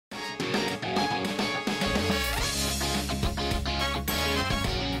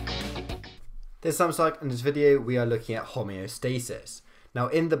This sounds like in this video we are looking at homeostasis. Now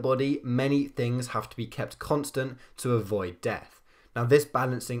in the body, many things have to be kept constant to avoid death. Now this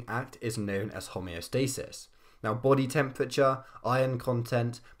balancing act is known as homeostasis. Now body temperature, iron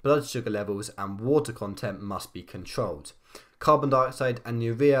content, blood sugar levels and water content must be controlled. Carbon dioxide and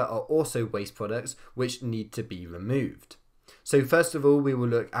urea are also waste products which need to be removed. So first of all we will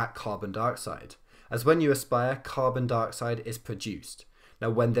look at carbon dioxide. As when you aspire, carbon dioxide is produced. Now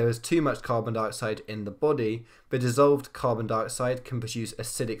when there is too much carbon dioxide in the body, the dissolved carbon dioxide can produce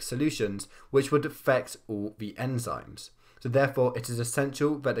acidic solutions which would affect all the enzymes. So therefore it is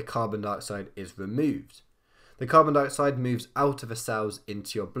essential that the carbon dioxide is removed. The carbon dioxide moves out of the cells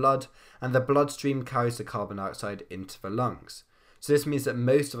into your blood, and the bloodstream carries the carbon dioxide into the lungs. So this means that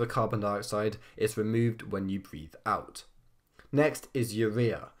most of the carbon dioxide is removed when you breathe out. Next is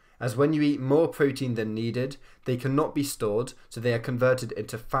urea. As when you eat more protein than needed, they cannot be stored, so they are converted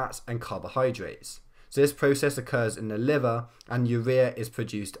into fats and carbohydrates. So this process occurs in the liver, and urea is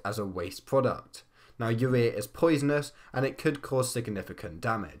produced as a waste product. Now urea is poisonous, and it could cause significant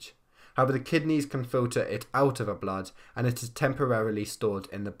damage. However, the kidneys can filter it out of the blood, and it is temporarily stored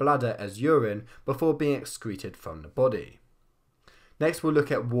in the bladder as urine before being excreted from the body. Next we'll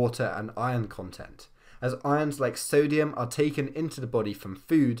look at water and iron content, as ions like sodium are taken into the body from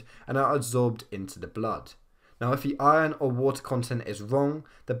food and are absorbed into the blood. Now if the iron or water content is wrong,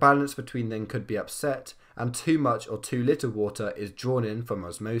 the balance between them could be upset, and too much or too little water is drawn in from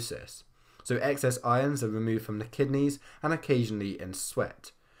osmosis. So excess ions are removed from the kidneys and occasionally in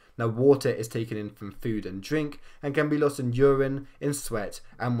sweat. Now water is taken in from food and drink and can be lost in urine, in sweat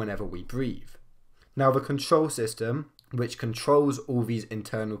and whenever we breathe. Now the control system, which controls all these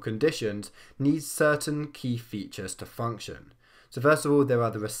internal conditions, needs certain key features to function. So first of all, there are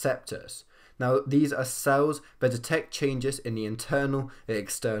the receptors. Now these are cells that detect changes in the internal and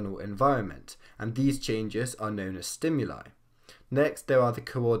external environment, and these changes are known as stimuli. Next, there are the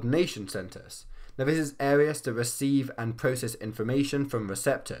coordination centers. Now this is areas that receive and process information from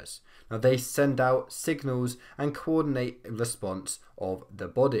receptors. Now they send out signals and coordinate the response of the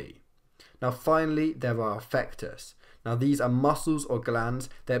body. Now finally, there are effectors. Now these are muscles or glands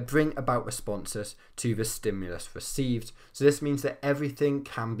that bring about responses to the stimulus received. So this means that everything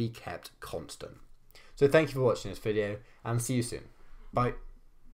can be kept constant. So thank you for watching this video and see you soon. Bye.